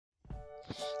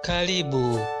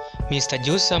Karibu Mr.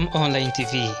 Jusam Online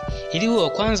TV. Ili uwe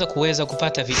kwanza kuweza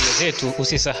kupata video zetu,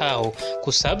 usisahau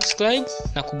kusubscribe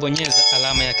na kubonyeza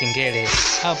alama ya kengele.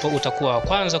 Hapo utakuwa wa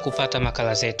kwanza kupata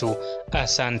makala zetu.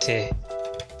 Asante.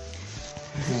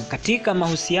 Katika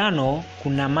mahusiano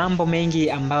kuna mambo mengi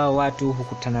ambayo watu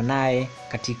hukutana naye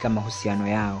katika mahusiano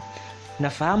yao.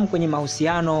 Nafahamu kwenye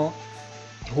mahusiano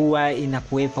huwa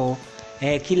inakuwepo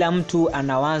kila mtu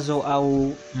ana wazo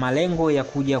au malengo ya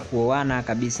kuja kuoana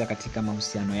kabisa katika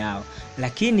mahusiano yao.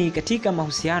 Lakini katika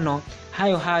mahusiano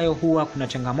hayo huwa kuna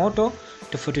changamoto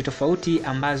tofauti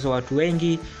ambazo watu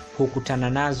wengi hukutana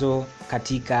nazo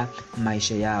katika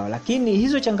maisha yao. Lakini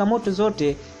hizo changamoto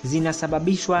zote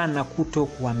zinasababishwa na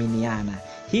kutokuaminiana.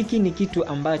 Hiki ni kitu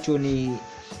ambacho ni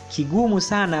kigumu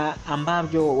sana,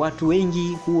 ambavyo watu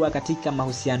wengi huwa katika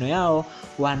mahusiano yao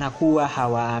wanakuwa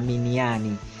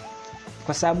hawaaminiani.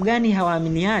 Kwa sababu gani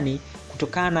hawaaminiani?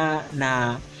 Kutokana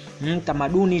na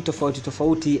tamaduni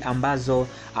tofauti ambazo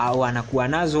anakuwa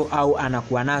nazo au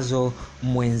anakuwa nazo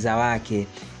mwenza wake.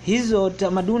 Hizo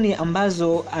tamaduni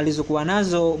ambazo alizokuwa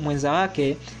nazo mwenza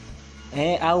wake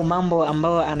au mambo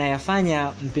ambayo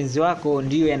anayafanya mpenzi wako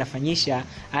ndiyo yanafanyisha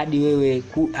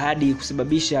hadi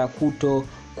kusababisha kuto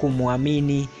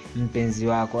kumwamini mpenzi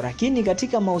wako. Lakini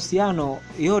katika mahusiano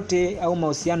yote au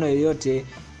mahusiano yoyote,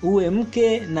 uwe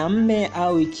mke na mme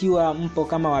au ikiwa mpo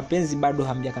kama wapenzi bado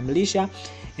hamjakamilisha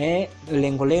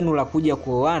lengo lenu la kuja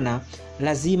kuoana,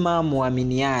 lazima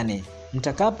muaminiane.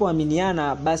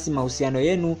 Mtakapoaminiana, basi mahusiano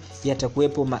yenu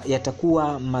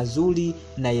yatakuwa mazuri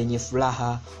na yenye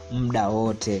furaha muda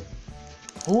wote.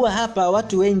 Huwa hapa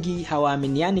watu wengi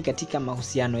hawaaminiani katika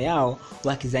mahusiano yao,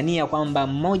 wakizania kwamba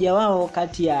mmoja wao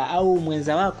kati ya au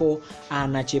mwenza wako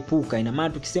anachepuka. Ina maana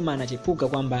tukisema anachepuka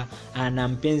kwamba ana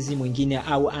mpenzi mwingine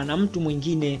au ana mtu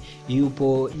mwingine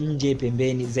yupo nje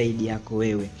pembeni zaidi yako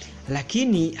wewe.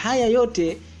 Lakini haya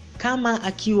yote, kama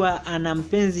akiwa ana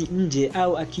mpenzi nje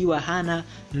au akiwa hana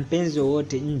mpenzi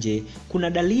wowote nje, kuna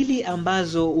dalili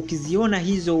ambazo ukiziona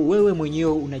hizo wewe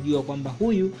mwenyewe unajua kwamba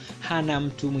huyu hana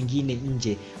mtu mwingine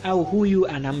nje au huyu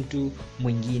ana mtu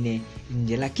mwingine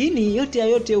nje. Lakini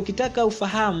yote ukitaka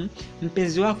ufahamu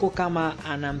mpenzi wako kama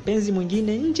ana mpenzi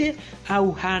mwingine nje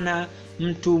au hana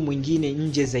mtu mwingine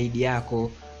nje zaidi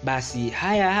yako, basi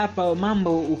haya hapa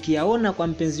mambo ukiyaona kwa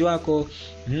mpenzi wako,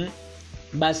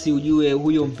 basi ujue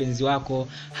huyo mpenzi wako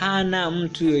hana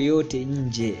mtu yoyote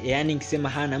nje. Yaani nikisema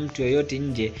hana mtu yoyote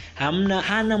nje,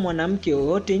 hana mwanamke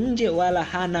yoyote nje wala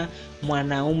hana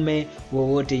mwanaume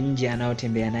wowote nje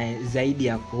anaotembea naye zaidi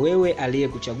yako wewe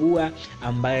aliyekuchagua,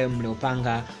 ambaye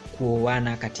mliopanga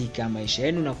kuoana katika maisha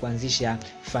yenu na kuanzisha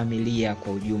familia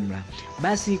kwa ujumla.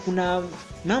 Basi kuna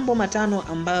mambo matano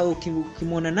ambayo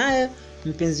ukimwona naye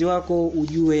mpenzi wako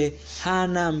ujue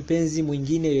hana mpenzi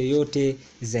mwingine yoyote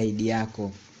zaidi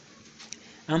yako.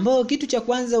 Ambao kitu cha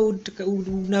kwanza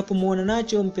unapomwona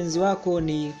nacho mpenzi wako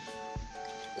ni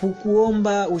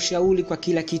kukuomba ushauri kwa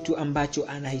kila kitu ambacho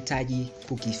anahitaji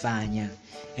kukifanya.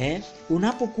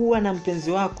 Unapokuwa na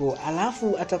mpenzi wako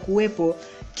alafu atakuwepo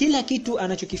kila kitu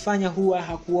anachokifanya huwa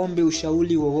hakuombe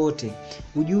ushauri wowote,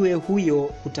 ujue huyo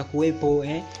utakuwepo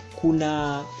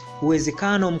kuna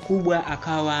uwezekano mkubwa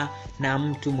akawa na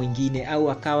mtu mwingine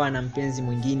au akawa na mpenzi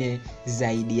mwingine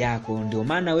zaidi yako. Ndio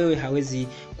maana wewe hawezi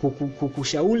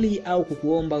kukushauri au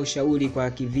kukuomba ushauri kwa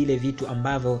vile vitu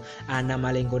ambavyo ana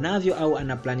malengo navyo au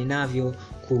ana plani navyo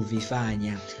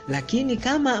kuvifanya. Lakini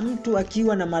kama mtu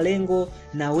akiwa na malengo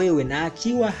na wewe na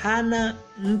akiwa hana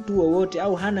mtu wowote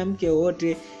au hana mke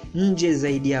wowote nje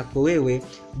zaidi yako wewe,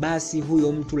 basi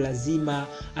huyo mtu lazima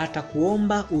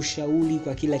atakuomba ushauri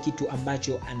kwa kila kitu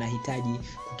ambacho anahitaji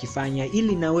kukifanya,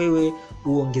 ili na wewe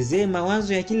uongezee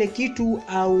mawazo ya kile kitu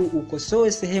au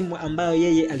ukosoe sehemu ambayo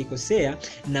yeye alikosea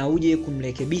na uje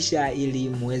kumrekebisha, ili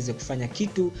muweze kufanya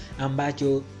kitu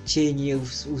ambacho chenye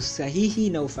usahihi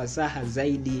na ufasaha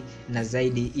zaidi na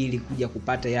zaidi, ili kuja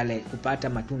kupata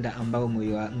matunda ambayo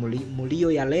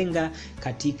mlio yalenga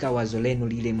katika wazo lenu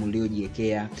lile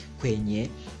mliojiwekea kwenye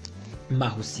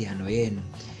mahusiano yenu.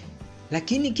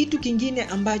 Lakini kitu kingine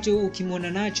ambacho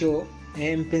ukimwona nacho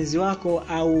mpenzi wako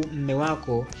au mme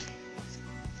wako,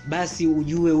 basi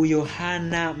ujue huyo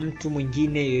hana mtu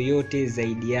mwingine yoyote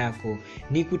zaidi yako.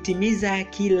 Ni kutimiza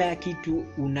kila kitu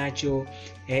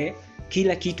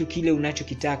kila kitu kile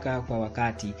unachokitaka kwa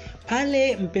wakati.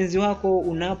 Pale mpenzi wako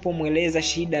unapomweleza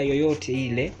shida yoyote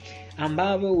ile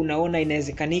ambayo unaona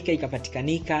inawezekanika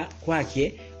ikapatikanika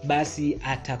kwake, basi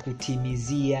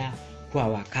atakutimizia kwa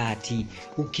wakati.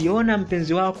 Ukiona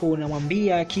mpenzi wako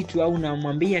unamwambia kitu au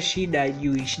unamwambia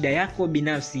shida yako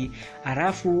binafsi,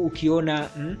 alafu ukiona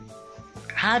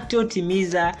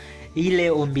hatotimiza ile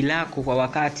ombi lako kwa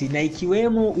wakati, na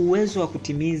ikiwemo uwezo wa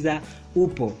kutimiza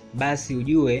upo, basi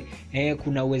ujue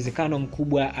kuna uwezekano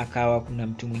mkubwa akawa kuna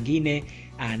mtu mwingine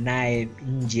anaye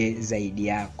nje zaidi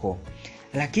yako.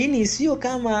 Lakini sio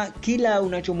kama kila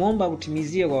unachomwomba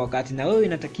kutimizie kwa wakati, na wewe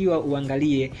inatakiwa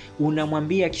uangalie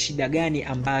unamwambia kishida gani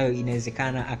ambayo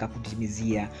inawezekana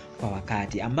akakutimizia kwa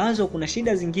wakati, ambazo kuna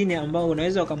shida zingine ambao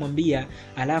unaweza ukamwambia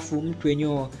alafu mtu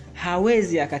wenyewe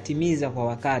hawezi akatimiza kwa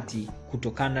wakati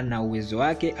kutokana na uwezo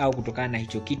wake au kutokana na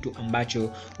hicho kitu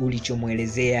ambacho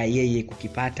ulichomuelezea yeye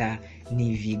kukipata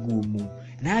ni vigumu.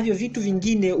 Na hivyo vitu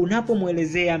vingine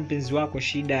unapomuelezea mpenzi wako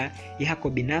shida yako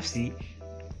binafsi,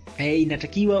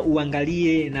 inatakiwa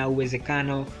uangalie na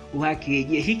uwezekano wake.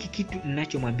 Hiki kitu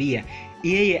ninachomwambia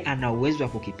yeye ana uwezo wa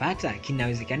kukipata,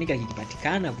 kinawezekanika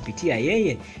kikipatikana kupitia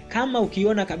yeye? Kama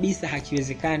ukiona kabisa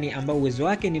hakiwezekani, ambao uwezo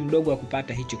wake ni mdogo wa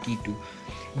kupata hicho kitu,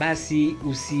 basi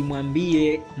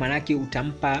usimwambie, manake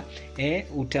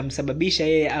utamsababisha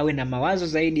yeye awe na mawazo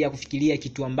zaidi ya kufikiria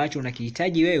kitu ambacho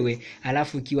unakihitaji wewe,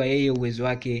 alafu ikiwa yeye uwezo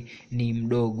wake ni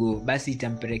mdogo, basi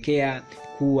itampelekea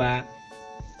kuwa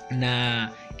na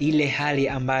ile hali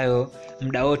ambayo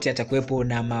muda wote atakuwepo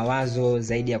na mawazo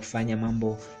zaidi ya kufanya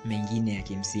mambo mengine ya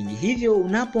kimsingi. Hivyo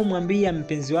unapomwambia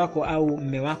mpenzi wako au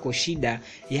mume wako shida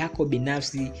yako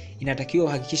binafsi, inatakiwa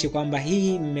uhakikishe kwamba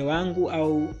hii mume wangu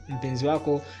au mpenzi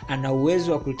wako ana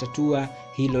uwezo wa kutatua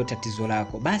hilo tatizo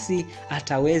lako, basi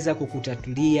ataweza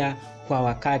kukutatulia kwa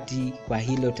wakati kwa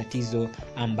hilo tatizo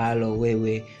ambalo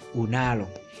wewe unalo.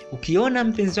 Ukiona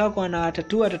mpenzi wako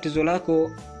anatatua tatizo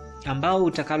lako ambao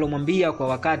utakalomwambia kwa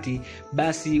wakati,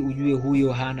 basi ujue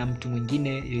huyo hana mtu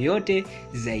mwingine yoyote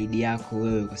zaidi yako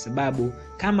wewe, kwa sababu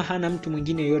kama hana mtu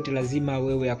mwingine yoyote lazima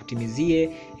wewe akutimizie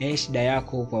shida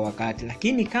yako kwa wakati.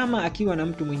 Lakini kama akiwa na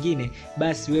mtu mwingine,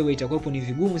 basi wewe itakuwa ni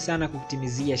vigumu sana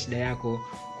kukutimizia shida yako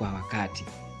kwa wakati.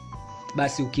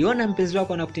 Basi ukiona mpenzi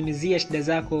wako anakutimizia shida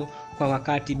zako kwa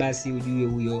wakati, basi ujue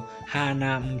huyo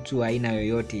hana mtu aina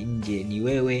yoyote nje, ni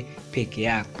wewe peke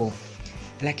yako.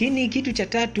 Lakini kitu cha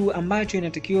tatu ambacho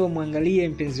inatakiwa muangalie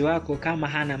mpenzi wako kama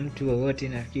hana mtu yoyote,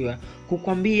 inatakiwa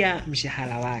kukwambia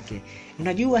mshahara wake.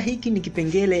 Unajua hiki ni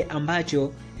kipengele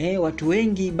ambacho watu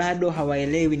wengi bado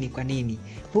hawaelewi ni kwa nini.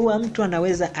 Huwa mtu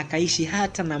anaweza akaishi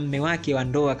hata na mume wake wa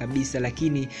ndoa kabisa,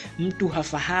 lakini mtu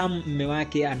hafahamu mume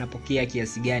wake anapokea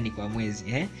kiasi gani kwa mwezi.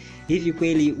 Hivi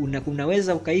kweli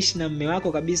unaweza ukaishi na mume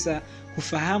wako kabisa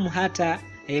kufahamu hata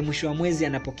mwisho wa mwezi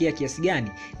anapokea kiasi gani?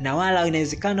 Na wala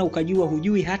inawezekana ukajua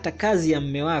hujui hata kazi ya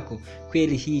mume wako.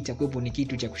 Kweli hii itakuwa ni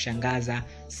kitu cha kushangaza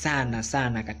sana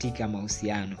sana katika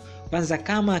mahusiano. Kwanza,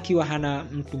 kama akiwa hana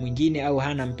mtu mwingine au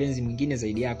hana mpenzi mwingine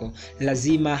zaidi yako,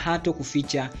 lazima hato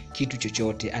kuficha kitu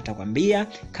chochote. Atakwambia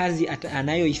kazi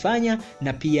anayoifanya,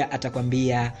 na pia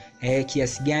atakwambia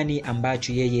kiasi gani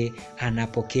ambacho yeye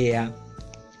anapokea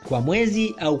kwa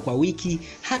mwezi au kwa wiki,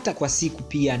 hata kwa siku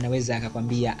pia anaweza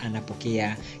akakwambia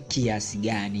anapokea kiasi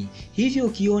gani. Hivyo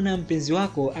ukiona mpenzi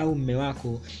wako au mume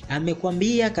wako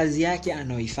amekwambia kazi yake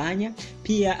anayoifanya,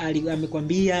 pia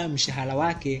amekwambia mshahara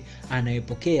wake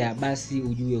anayopokea, basi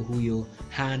ujue huyo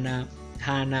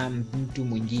hana mtu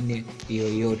mwingine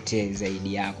yoyote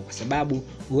zaidi yako, kwa sababu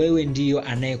wewe ndiyo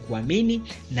anayekuamini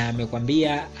na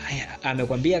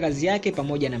amekwambia kazi yake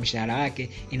pamoja na mshahara wake.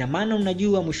 Ina maana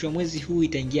unajua mwisho wa mwezi huu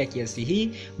itaingia kiasi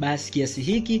hii, basi kiasi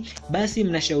hiki, basi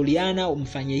mnashauriana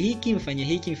umfanye hiki, mfanye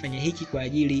hiki kwa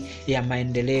ajili ya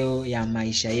maendeleo ya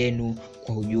maisha yenu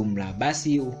kwa ujumla.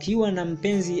 Basi ukiwa na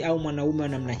mpenzi au mwanaume wa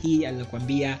namna hii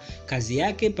alikwambia kazi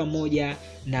yake pamoja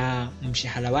na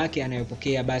mshahara wake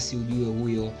anayopokea, basi ujue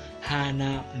huyo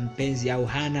hana mpenzi au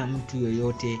hana mtu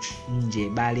yoyote nje,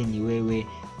 bali ni wewe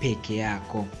peke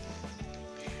yako.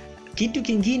 Kitu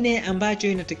kingine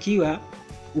ambacho inatakiwa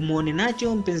umuone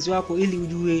nacho mpenzi wako ili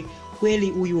ujue kweli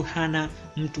huyu hana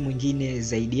mtu mwingine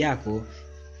zaidi yako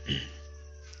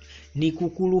ni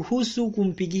kukuruhusu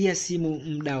kumpigia simu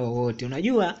muda wowote.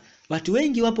 Unajua watu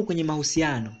wengi wapo kwenye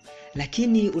mahusiano,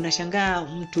 lakini unashangaa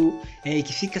mtu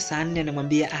ikifika saa 4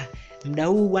 anamwambia muda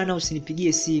huu bwana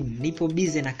usinipigie simu, nipo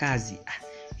busy na kazi.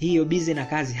 Hiyo busy na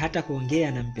kazi, hata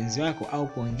kuongea na mpenzi wako au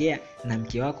kuongea na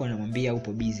mke wako anamwambia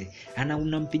upo busy,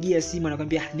 unampigia simu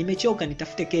anakuambia nimechoka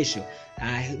nitafute kesho.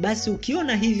 Basi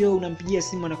ukiona hivyo unampigia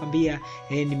simu anakuambia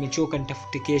nimechoka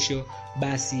nitafute kesho,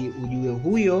 basi ujue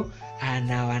huyo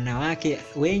ana wanawake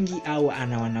wengi au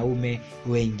ana wanaume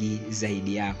wengi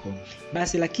zaidi yako.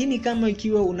 Basi lakini kama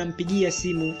ikiwa unampigia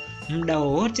simu muda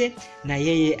wowote na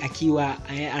yeye akiwa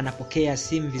anapokea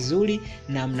simu vizuri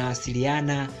na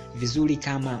mnawasiliana vizuri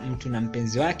kama mtu na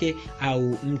mpenzi wake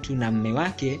au mtu na mume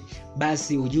wake,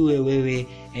 basi ujue wewe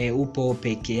upo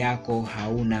peke yako,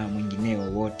 hauna mwingine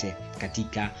wowote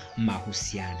katika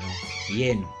mahusiano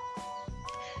yenu.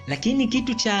 Lakini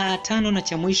kitu cha 5 na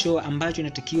cha mwisho ambacho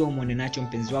unatakiwa umuone nacho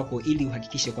mpenzi wako ili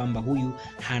uhakikishe kwamba huyu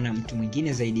hana mtu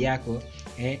mwingine zaidi yako,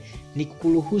 ni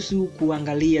kukuruhusu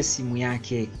kuangalia simu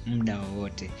yake muda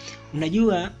wowote.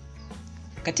 Unajua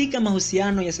katika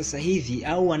mahusiano ya sasa hivi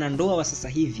au wanandoa wa sasa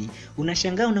hivi,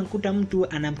 unashangaa unakuta mtu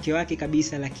ana mke wake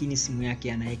kabisa, lakini simu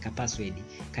yake anaweka password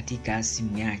katika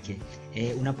simu yake.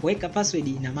 Unapoweka password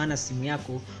ina maana simu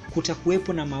yako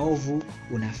kutakuwepo na maovu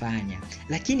unafanya.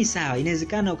 Lakini sawa,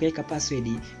 inawezekana ukaweka password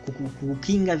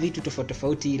kukinga vitu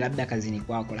tofauti labda kazini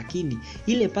kwako, lakini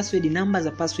ile password, namba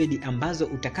za password ambazo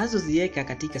utakazoziweka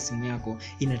katika simu yako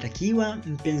inatakiwa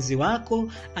mpenzi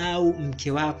wako au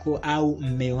mke wako au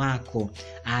mme wako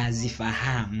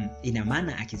azifahamu. Ina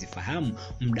maana akizifahamu,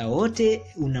 muda wote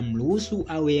unamruhusu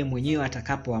au yeye mwenyewe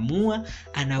atakapoamua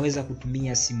anaweza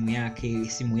kutumia simu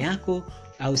yako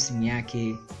au simu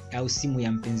yake au simu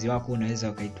ya mpenzi wako,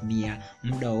 unaweza ukaitumia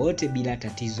muda wote bila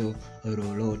tatizo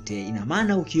lolote. Ina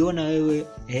maana ukiona wewe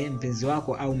mpenzi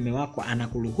wako au mume wako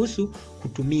anakuruhusu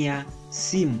kutumia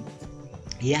simu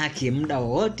yake muda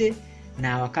wote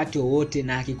na wakati wowote,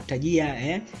 na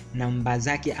akikutajia namba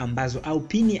zake ambazo au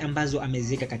pini ambazo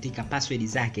ameziweka katika password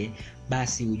zake,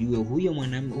 basi ujue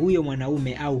huyo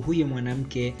mwanaume au huyo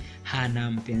mwanamke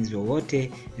hana mpenzi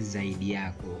wowote zaidi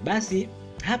yako. Basi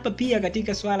hapa pia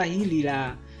katika swala hili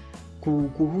la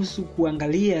kuhusu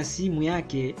kuangalia simu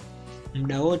yake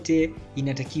muda wote,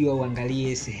 inatakiwa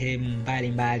uangalie sehemu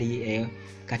mbalimbali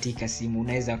katika simu.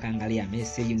 Unaweza ukaangalia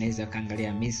message, unaweza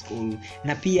ukaangalia miss call,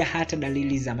 na pia hata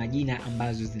dalili za majina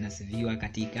ambazo zinaseviwa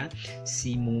katika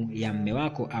simu ya mume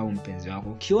wako au mpenzi wako.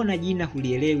 Ukiona jina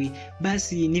hulielewi,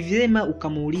 basi ni vyema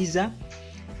ukamuuliza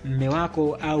mume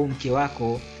wako au mke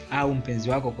wako au mpenzi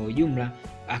wako kwa ujumla,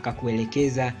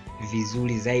 akakuelekeza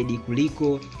vizuri zaidi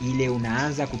kuliko ile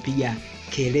unaanza kupiga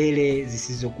kelele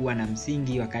zisizokuwa na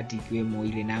msingi, wakati ikiwemo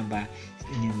ile namba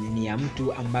ni ya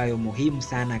mtu ambayo muhimu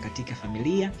sana katika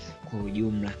familia kwa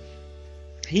ujumla.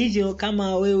 Hivyo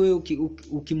kama wewe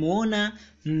ukimuona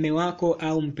mume wako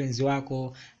au mpenzi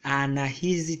wako ana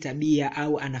hizi tabia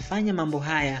au anafanya mambo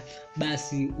haya,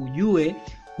 basi ujue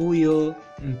huyo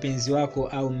mpenzi wako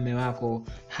au mume wako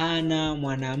hana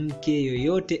mwanamke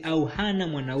yoyote au hana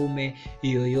mwanaume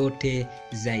yoyote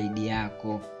zaidi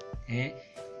yako.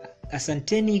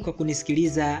 Asanteni kwa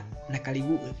kunisikiliza,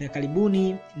 na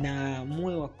karibuni na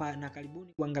moyo na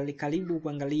karibuni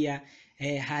kuangalia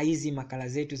hizi makala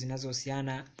zetu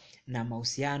zinazohusiana na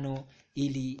mahusiano,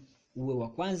 ili uwe wa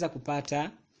kwanza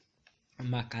kupata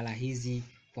makala hizi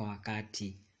kwa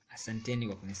wakati. Asanteni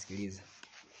kwa kunisikiliza.